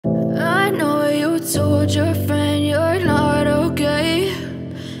told your friend you're not okay,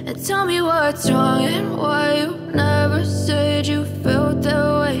 and tell me what's wrong and why you never said you felt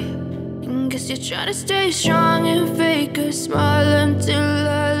that way. And guess you're trying to stay strong and fake a smile until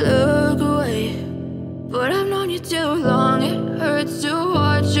I look away. But I've known you too long, it hurts to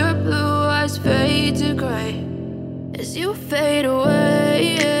watch your blue eyes fade to gray as you fade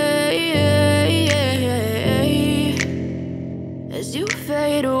away, as you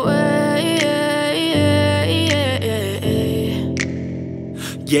fade away.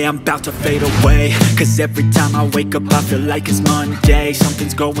 Yeah, I'm about to fade away, cause every time I wake up I feel like it's Monday.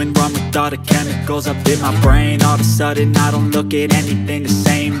 Something's going wrong with all the chemicals up in my brain. All of a sudden I don't look at anything the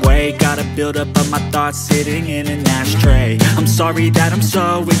same way. Gotta build up of my thoughts sitting in an ashtray. I'm sorry that I'm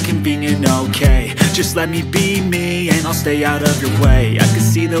so inconvenient, okay. Just let me be me and I'll stay out of your way. I can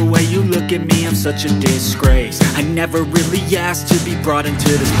see the way you look at me, I'm such a disgrace. I never really asked to be brought into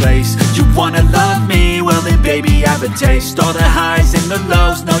this place. You wanna love me? Well then baby have a taste. All the highs and the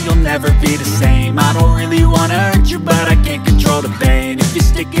lows, no, you'll never be the same. I don't really wanna hurt you, but I can't control the pain. If you're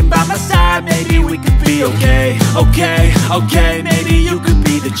sticking by my side, maybe we could be okay. Okay, maybe you could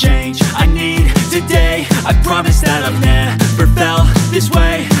be the change I need today. I promise that I've never felt this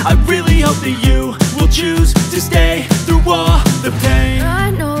way. I really hope that you will choose to stay through all the pain.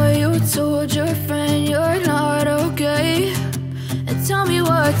 I know you told your friend you're not okay, and tell me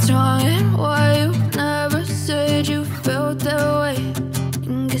what's wrong and why you never said you felt that way.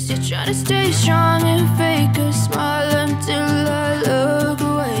 Guess you're trying to stay strong and fake a smile until I look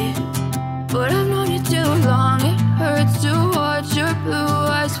away. But I've known you too long, it hurts to watch your blue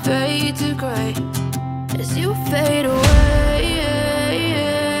eyes fade to gray as you fade away,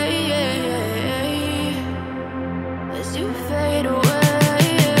 as you fade away,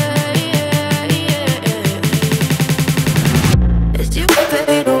 as you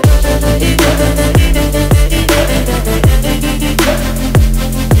fade away.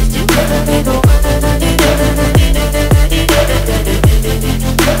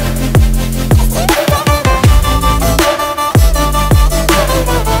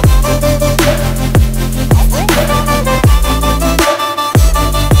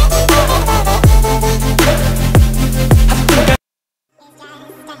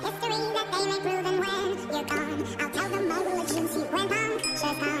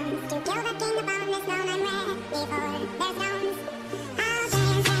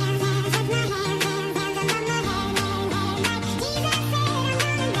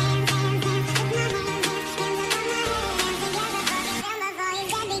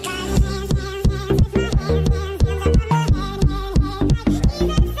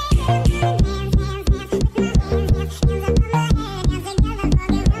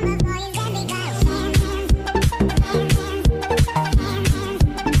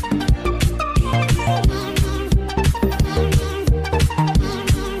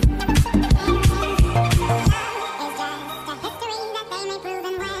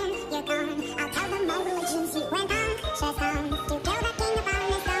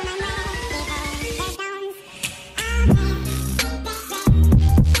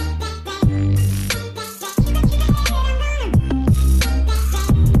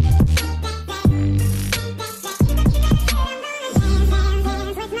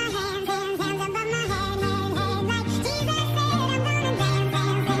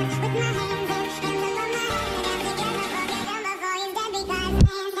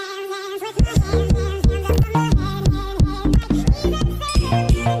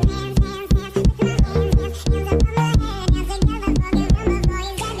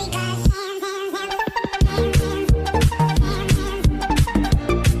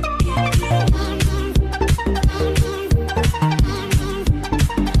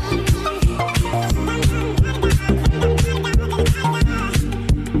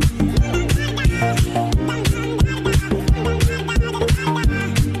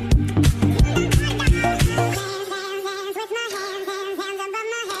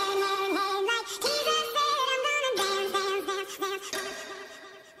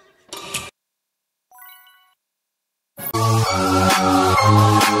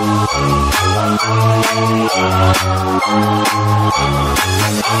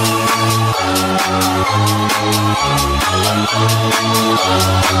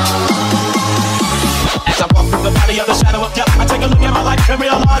 As I walk through the valley of the shadow of death, I take a look at my life and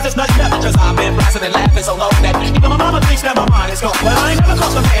realize it's nothing left. Cause I've been blasting and laughing so long that even my mama thinks that my mind is gone. But I ain't never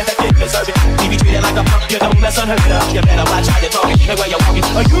crossed a man that didn't deserve it. He be treated like a punk, you know that's unheard of. You better watch how you're talking and where you're walking,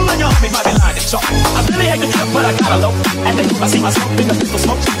 or you and your homies might be lying and chalk. I really hate the trip, but I gotta low. And then I see myself in the pistol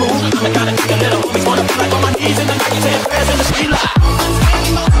smoke some room. I'm the kind of nigga little homies wanna be like on my knees in the night, saying prayers in the street light.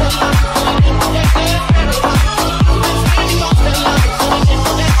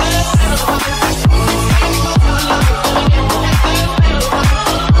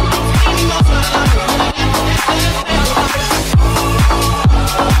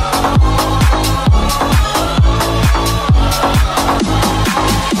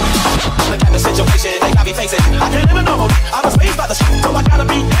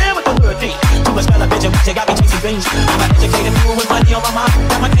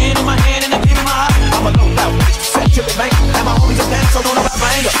 pen in my hand and a beam in my eye. I'm a low-out bitch, fat trippin' bank. And my homies are down, so don't know about my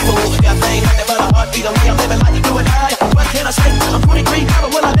anger. Fool, got things nothing but a heartbeat. The way I'm living like you and I. What can I say? I'm 23, never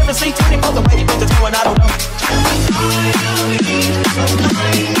will I never see 24. The way these things are going, I don't know.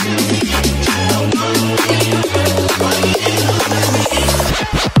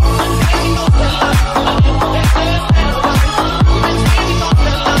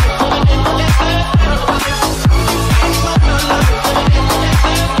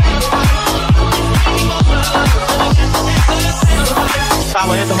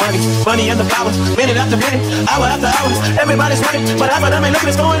 Power and the money and the power, minute after minute, hour after hour. Everybody's running, but half of them ain't looking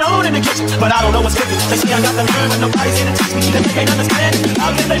what's going on in the kitchen. But I don't know what's cooking. They say I got the nerve, but nobody's here to teach me. They can't understand. How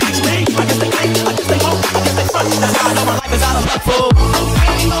can they teach me? I guess they think, I guess they won't, I guess they front. That's how I know my life is out of luck, fool.